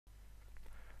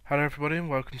Hello everybody and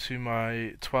welcome to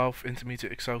my 12th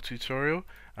Intermediate Excel tutorial,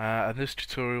 and this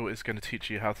tutorial is going to teach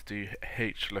you how to do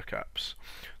HLOOKUPs.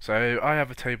 So I have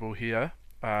a table here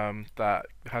that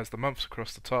has the months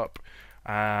across the top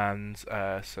and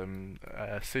some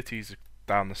cities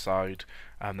down the side,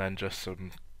 and then just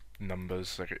some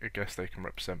numbers. I guess they can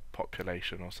represent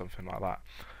population or something like that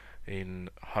in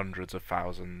hundreds of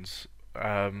thousands.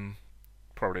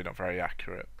 Probably not very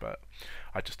accurate, but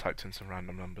I just typed in some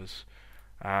random numbers.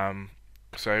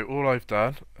 So all I've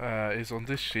done is on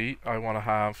this sheet I want to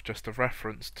have just a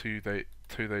reference to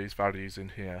those values in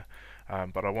here,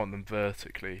 but I want them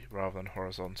vertically rather than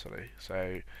horizontally.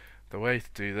 So the way to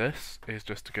do this is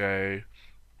just to go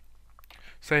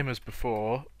same as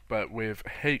before, but with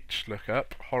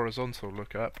HLOOKUP, horizontal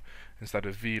lookup, instead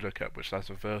of Vlookup, which has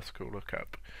a vertical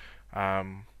lookup.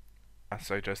 And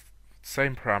so just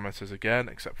same parameters again,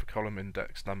 except for column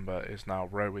index number is now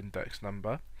row index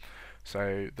number.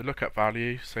 So the lookup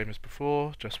value, same as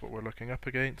before, just what we're looking up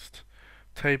against.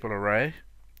 Table array,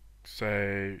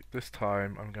 so this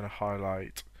time I'm going to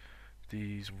highlight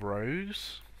these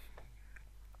rows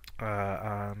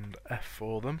and F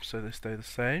for them so they stay the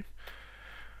same.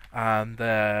 And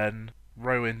then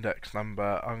row index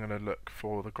number, I'm going to look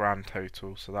for the grand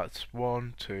total, so that's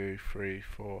 1, 2, 3,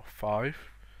 4, 5.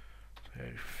 So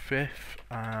fifth,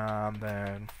 and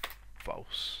then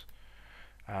false.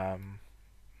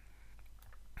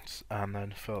 And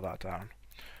then fill that down,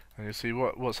 and you'll see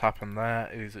what's happened there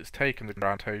is it's taken the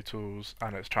grand totals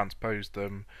and it's transposed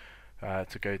them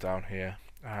to go down here.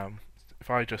 If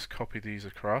I just copy these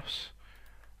across,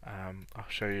 I'll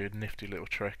show you a nifty little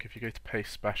trick. If you go to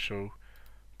paste special,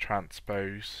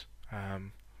 transpose,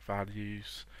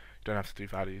 values, you don't have to do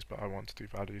values, but I want to do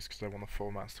values because I want the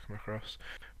formats to come across.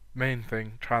 Main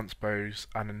thing, transpose,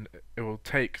 and then it will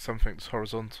take something that's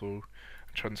horizontal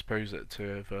transpose it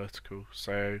to vertical.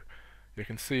 So you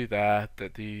can see there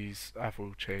that these have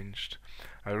all changed.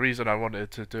 The reason I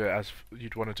wanted to do it as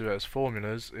you'd want to do it as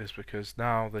formulas is because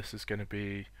now this is going to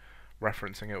be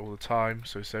referencing it all the time.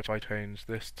 So if I change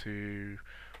this to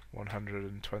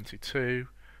 122,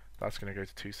 that's going to go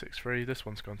to 263. This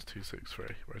one's gone to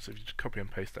 263. Whereas if you just copy and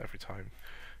paste it every time,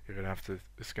 you're going to have to.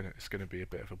 It's going to be a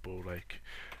bit of a ball ache.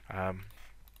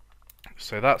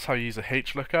 So that's how you use a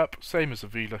HLOOKUP, same as a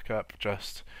Vlookup,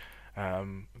 just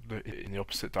in the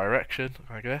opposite direction,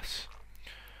 I guess.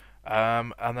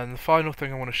 And then the final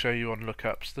thing I want to show you on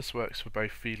lookups, this works for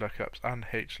both Vlookups and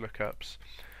HLOOKUPs,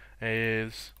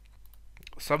 is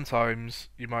sometimes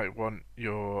you might want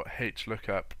your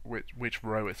HLOOKUP, which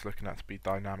row it's looking at, to be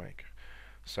dynamic.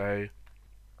 So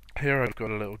here I've got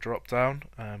a little drop down,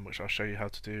 which I'll show you how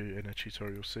to do in a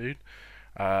tutorial soon.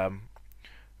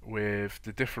 With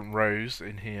the different rows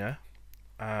in here,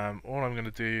 all I'm going to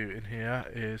do in here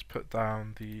is put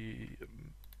down the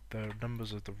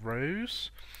numbers of the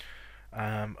rows,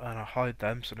 and I'll hide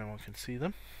them so no one can see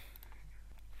them.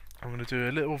 I'm going to do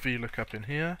a little Vlookup in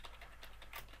here,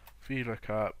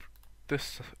 Vlookup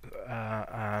this,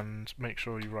 and make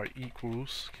sure you write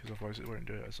equals, because otherwise it won't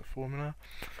do it as a formula.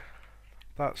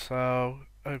 That cell,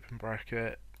 open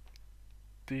bracket,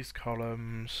 these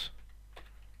columns,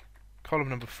 column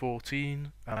number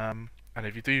 14, and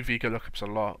if you do Vlookups a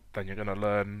lot, then you're going to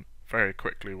learn very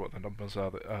quickly what the numbers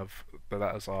are the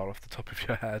letters are off the top of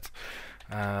your head.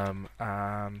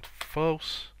 And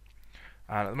false.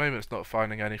 And at the moment it's not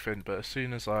finding anything, but as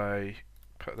soon as I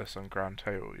put this on grand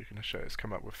total, you can show it's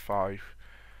come up with 5.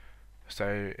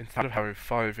 So instead of having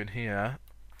 5 in here,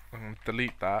 I'm going to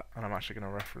delete that, and I'm actually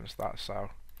going to reference that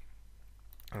cell,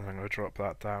 and I'm going to drop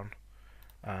that down,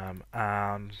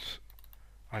 and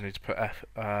I need to put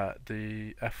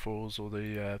the F4s or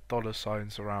the dollar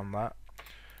signs around that,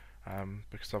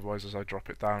 because otherwise as I drop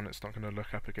it down it's not going to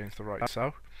look up against the right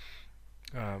cell.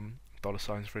 Dollar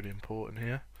sign is really important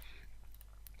here.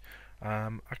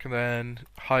 I can then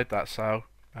hide that cell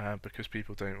because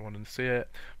people don't want to see it.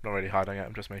 I'm not really hiding it,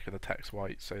 I'm just making the text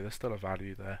white, so there's still a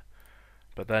value there.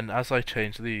 But then as I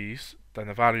change these, then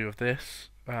the value of this,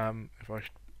 if I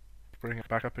bring it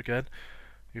back up again,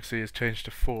 you can see it's changed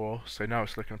to 4, so now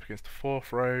it's looking up against the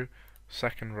 4th row,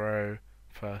 2nd row,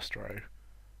 1st row.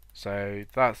 So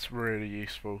that's really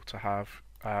useful to have,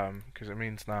 because it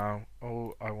means now,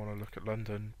 oh, I want to look at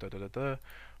London, da da da da, I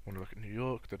want to look at New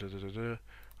York, da da da da da,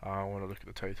 I want to look at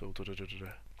the total, da da da da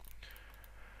da.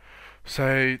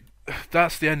 So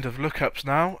that's the end of lookups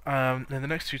now. In the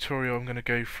next tutorial I'm going to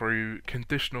go through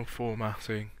conditional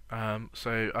formatting,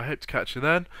 so I hope to catch you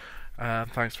then.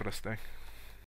 Thanks for listening.